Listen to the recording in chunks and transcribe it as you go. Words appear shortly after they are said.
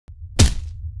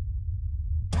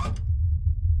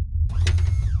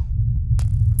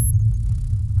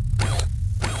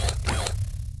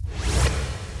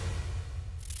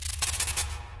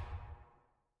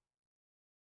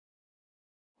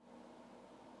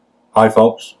Hi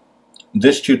folks,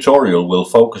 this tutorial will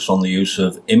focus on the use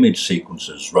of image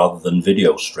sequences rather than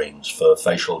video streams for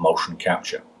facial motion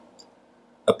capture.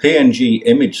 A PNG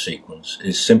image sequence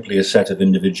is simply a set of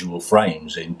individual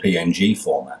frames in PNG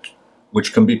format,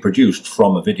 which can be produced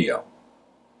from a video.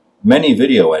 Many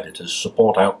video editors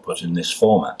support output in this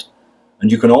format,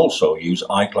 and you can also use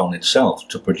iClone itself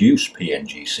to produce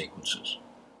PNG sequences,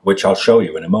 which I'll show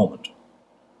you in a moment.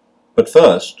 But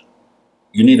first,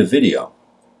 you need a video.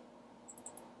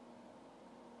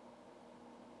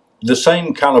 The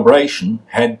same calibration,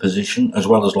 head position, as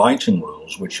well as lighting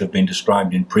rules which have been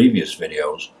described in previous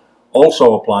videos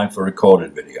also apply for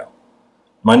recorded video.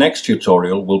 My next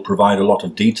tutorial will provide a lot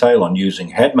of detail on using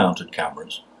head-mounted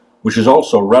cameras, which is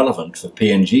also relevant for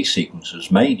PNG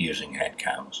sequences made using head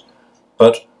cams.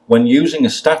 But when using a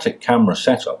static camera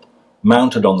setup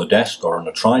mounted on the desk or on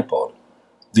a tripod,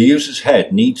 the user's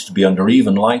head needs to be under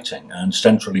even lighting and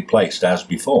centrally placed as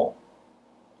before.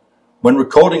 When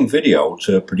recording video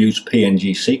to produce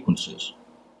PNG sequences,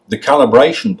 the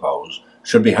calibration pose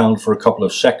should be held for a couple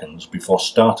of seconds before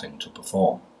starting to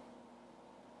perform.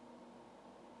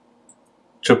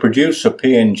 To produce a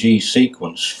PNG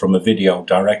sequence from a video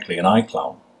directly in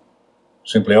iClone,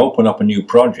 simply open up a new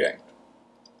project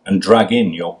and drag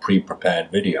in your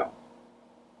pre-prepared video.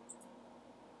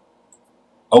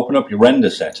 Open up your render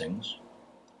settings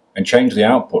and change the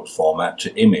output format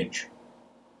to image,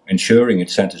 ensuring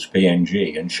it's set as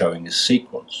PNG and showing as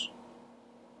sequence.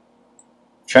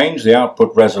 Change the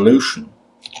output resolution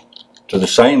to the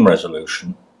same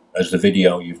resolution as the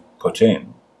video you've put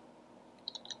in.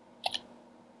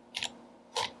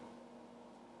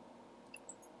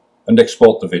 And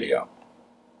export the video.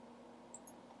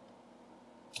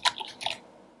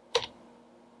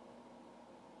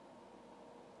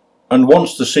 And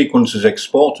once the sequence is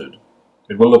exported,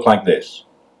 it will look like this,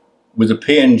 with a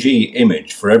PNG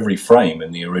image for every frame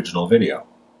in the original video.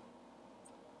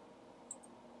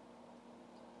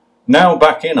 Now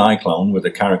back in iClone with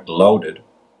the character loaded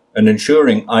and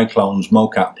ensuring iClone's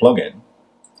Mocap plugin,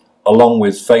 along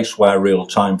with Faceware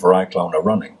Realtime for iClone are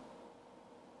running.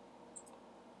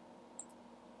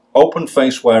 Open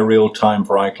Faceware Realtime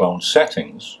for iClone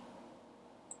settings,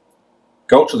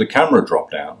 go to the camera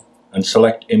drop-down and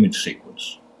select Image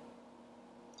Sequence.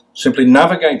 Simply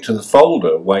navigate to the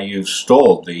folder where you've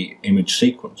stored the image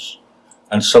sequence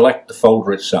and select the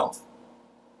folder itself.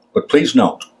 But please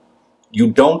note,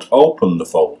 you don't open the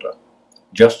folder,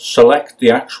 just select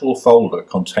the actual folder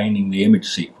containing the image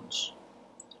sequence.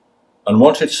 And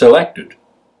once it's selected,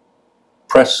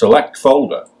 press Select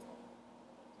Folder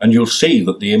and you'll see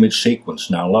that the image sequence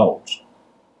now loads.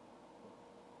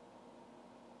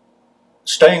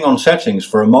 Staying on settings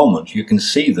for a moment, you can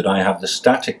see that I have the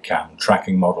static cam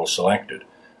tracking model selected,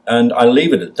 and I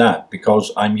leave it at that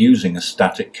because I'm using a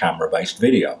static camera based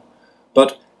video.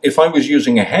 But if I was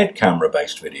using a head camera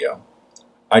based video,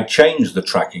 I'd change the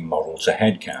tracking model to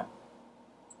head cam.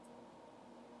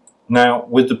 Now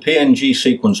with the PNG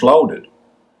sequence loaded,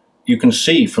 you can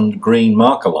see from the green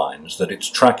marker lines that it's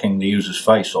tracking the user's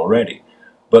face already,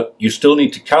 but you still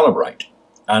need to calibrate.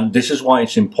 And this is why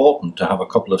it's important to have a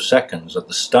couple of seconds at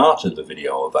the start of the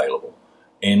video available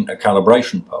in a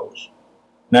calibration pose.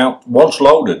 Now, once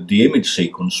loaded, the image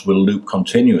sequence will loop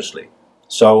continuously.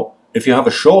 So if you have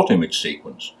a short image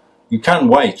sequence, you can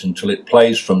wait until it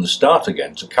plays from the start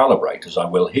again to calibrate, as I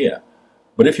will here.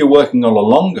 But if you're working on a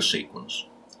longer sequence,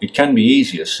 it can be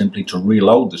easier simply to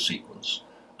reload the sequence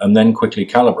and then quickly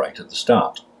calibrate at the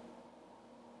start.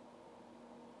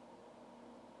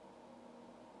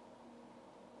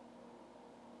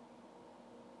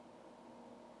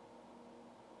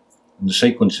 And the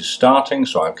sequence is starting,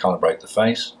 so I'll calibrate the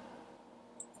face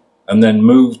and then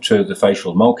move to the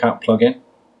facial Mocap plugin.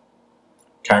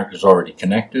 Character's already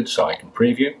connected, so I can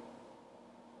preview.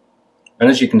 And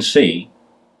as you can see,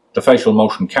 the facial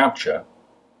motion capture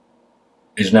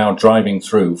is now driving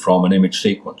through from an image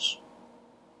sequence.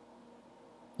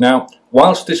 Now,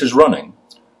 whilst this is running,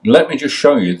 let me just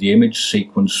show you the image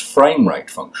sequence frame rate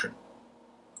function.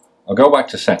 I'll go back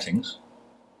to settings,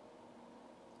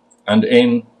 and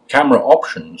in camera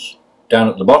options, down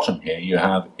at the bottom here, you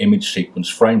have image sequence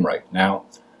frame rate. Now,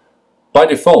 by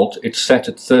default, it's set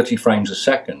at 30 frames a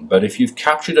second, but if you've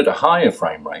captured at a higher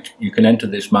frame rate, you can enter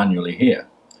this manually here.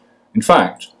 In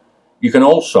fact, you can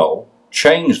also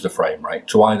change the frame rate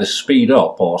to either speed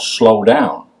up or slow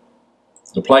down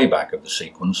the playback of the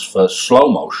sequence for slow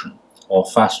motion or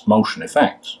fast motion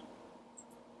effects.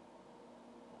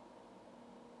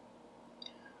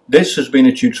 This has been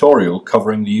a tutorial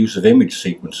covering the use of image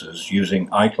sequences using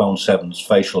iClone 7's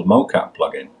Facial Mocap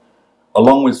plugin,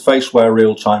 along with Faceware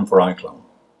Realtime for iClone.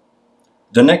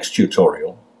 The next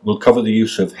tutorial will cover the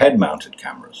use of head-mounted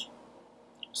cameras.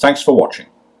 Thanks for watching.